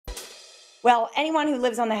Well, anyone who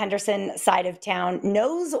lives on the Henderson side of town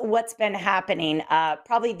knows what's been happening.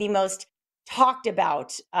 Probably the most talked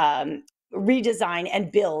about redesign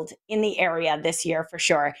and build in the area this year for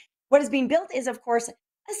sure. What is being built is, of course,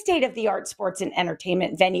 a state of the art sports and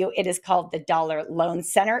entertainment venue. It is called the Dollar Loan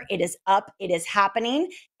Center. It is up, it is happening,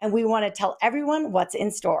 and we want to tell everyone what's in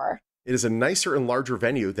store. It is a nicer and larger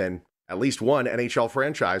venue than at least one NHL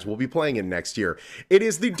franchise will be playing in next year. It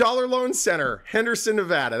is the Dollar Loan Center, Henderson,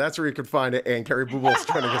 Nevada. That's where you can find it. And Carrie Bubel is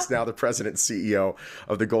joining us now, the president and CEO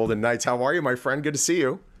of the Golden Knights. How are you, my friend? Good to see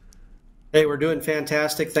you. Hey, we're doing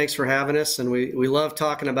fantastic. Thanks for having us, and we love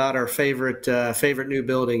talking about our favorite new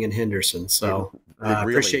building in Henderson. So Really,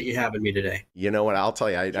 appreciate you having me today. You know what? I'll tell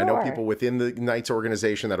you, I know people within the Knights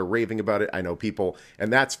organization that are raving about it. I know people,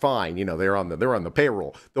 and that's fine. You know, they're on the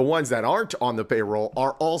payroll. The ones that aren't on the payroll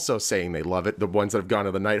are also saying they love it. The ones that have gone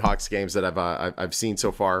to the Nighthawks games that I've seen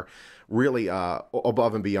so far, really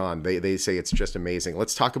above and beyond. They say it's just amazing.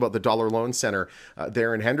 Let's talk about the Dollar Loan Center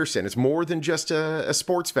there in Henderson. It's more than just a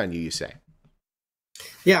sports venue, you say.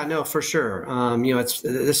 Yeah, no, for sure.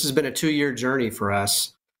 This has been a 2-year journey for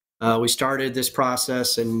us. We started this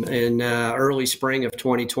process in early spring of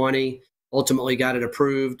 2020. Ultimately, got it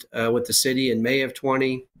approved with the city in May of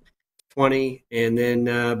 2020, and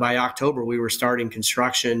then by October, we were starting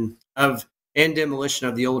construction of and demolition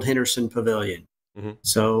of the old Henderson Pavilion. Mm-hmm.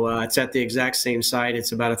 So it's at the exact same site.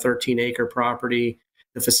 It's about a 13-acre property.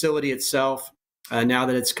 The facility itself, now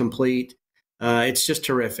that it's complete, it's just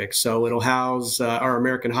terrific. So it'll house our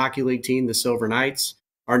American Hockey League team, the Silver Knights,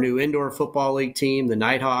 our new indoor football league team, the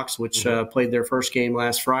Nighthawks, which played their first game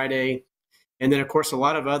last Friday, and then, of course, a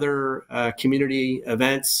lot of other community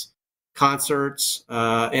events, concerts,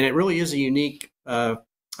 and it really is a unique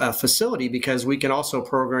facility because we can also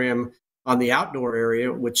program on the outdoor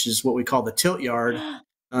area, which is what we call the tilt yard.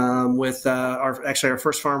 With our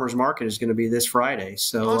first farmers market is going to be this Friday.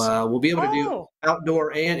 So we'll be able to do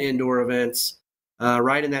outdoor and indoor events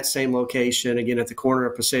right in that same location, again, at the corner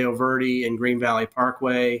of Paseo Verde and Green Valley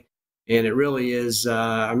Parkway. And it really is,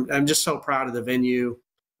 I'm just so proud of the venue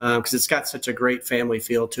because it's got such a great family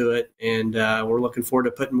feel to it. And we're looking forward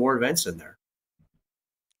to putting more events in there.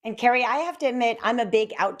 And Carrie, I have to admit, I'm a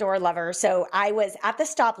big outdoor lover. So I was at the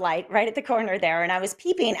stoplight right at the corner there, and I was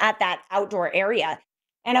peeping at that outdoor area.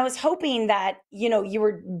 And I was hoping that, you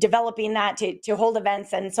were developing that to hold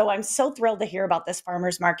events. And so I'm so thrilled to hear about this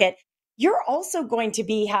farmers market. You're also going to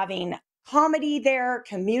be having comedy there,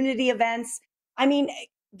 community events. I mean,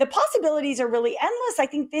 the possibilities are really endless. I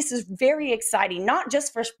think this is very exciting, not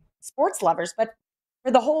just for sports lovers, but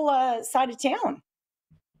for the whole side of town.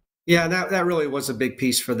 Yeah, that really was a big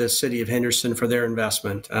piece for the city of Henderson for their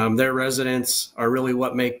investment. Their residents are really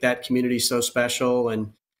what make that community so special.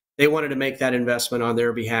 And they wanted to make that investment on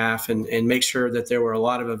their behalf and make sure that there were a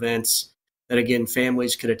lot of events that, again,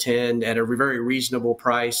 families could attend at a very reasonable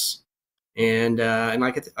price. And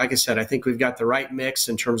like I said, I think we've got the right mix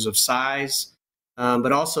in terms of size,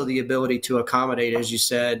 but also the ability to accommodate, as you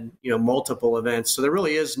said, multiple events. So there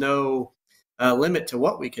really is no limit to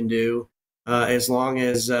what we can do as long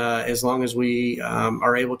as we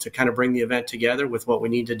are able to kind of bring the event together with what we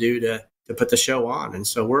need to do to put the show on. And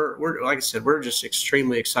so we're like I said, we're just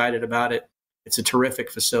extremely excited about it. It's a terrific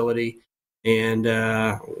facility, and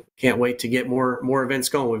can't wait to get more events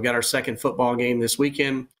going. We've got our second football game this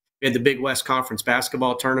weekend. We had the Big West Conference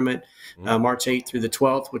basketball tournament, March 8th through the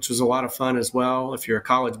 12th, which was a lot of fun as well if you're a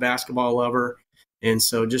college basketball lover. And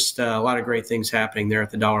so just a lot of great things happening there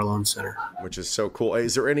at the Dollar Loan Center. Which is so cool.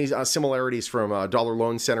 Is there any similarities from Dollar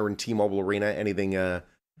Loan Center and T-Mobile Arena? Anything? Yeah,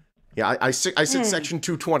 I sit section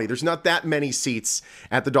 220. There's not that many seats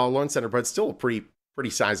at the Dollar Loan Center, but it's still a pretty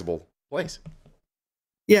sizable place.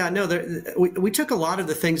 Yeah, no, we took a lot of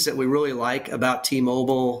the things that we really like about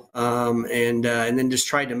T-Mobile and then just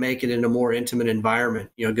tried to make it in a more intimate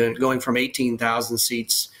environment, going from 18,000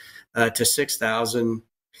 seats to 6,000.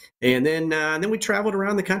 And then we traveled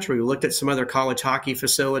around the country. We looked at some other college hockey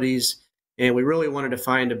facilities, and we really wanted to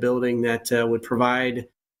find a building that would provide,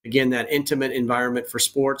 again, that intimate environment for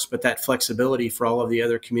sports, but that flexibility for all of the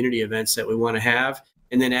other community events that we want to have.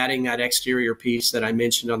 And then adding that exterior piece that I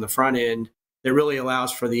mentioned on the front end that really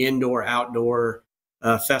allows for the indoor, outdoor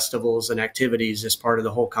festivals and activities as part of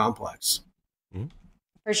the whole complex.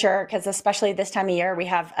 For sure, because especially this time of year, we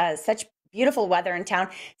have such beautiful weather in town.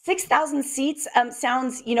 6,000 seats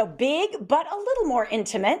sounds, big, but a little more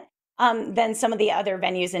intimate than some of the other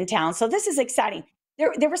venues in town. So this is exciting.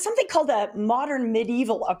 There was something called a modern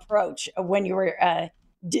medieval approach when you were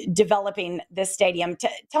developing this stadium.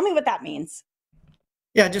 Tell me what that means.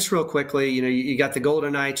 Yeah, just real quickly, you got the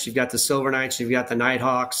Golden Knights, you've got the Silver Knights, you've got the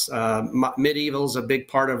Nighthawks. Medieval's a big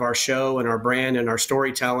part of our show and our brand and our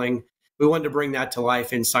storytelling. We wanted to bring that to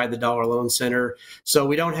life inside the Dollar Loan Center. So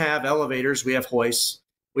we don't have elevators, we have hoists.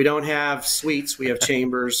 We don't have suites, we have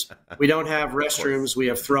chambers. We don't have restrooms, we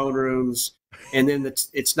have throne rooms. And then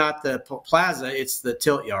it's not the plaza, it's the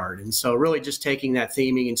tilt yard. And so really just taking that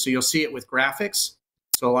theming. And so you'll see it with graphics.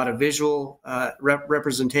 So a lot of visual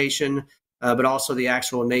representation, but also the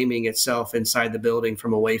actual naming itself inside the building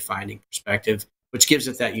from a wayfinding perspective, which gives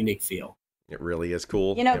it that unique feel. It really is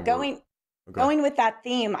cool. Going with that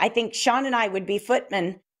theme, I think Sean and I would be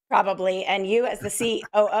footmen probably, and you as the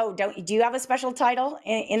COO, do you have a special title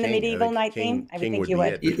in the medieval night theme? I would think you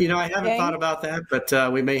would. I haven't thought about that,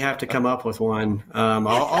 but we may have to come up with one.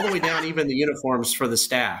 All the way down, even the uniforms for the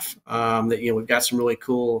staff. We've got some really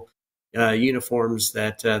cool uniforms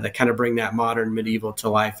that kind of bring that modern medieval to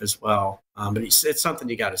life as well. But it's something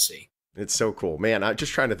you got to see. It's so cool, man. I'm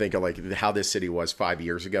just trying to think of like how this city was 5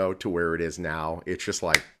 years ago to where it is now. It's just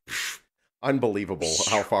like unbelievable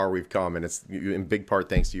how far we've come, and it's in big part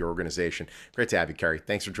thanks to your organization. Great to have you, Carrie.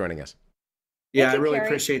 Thanks for joining us. Yeah, I really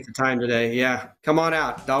appreciate the time today. Yeah, come on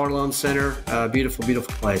out. Dollar Loan Center, beautiful,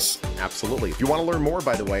 beautiful place. Absolutely. If you want to learn more,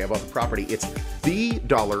 by the way, about the property, it's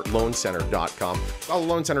thedollarloancenter.com.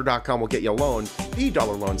 Dollarloancenter.com will get you a loan. The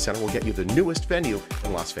Dollar Loan Center will get you the newest venue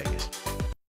in Las Vegas.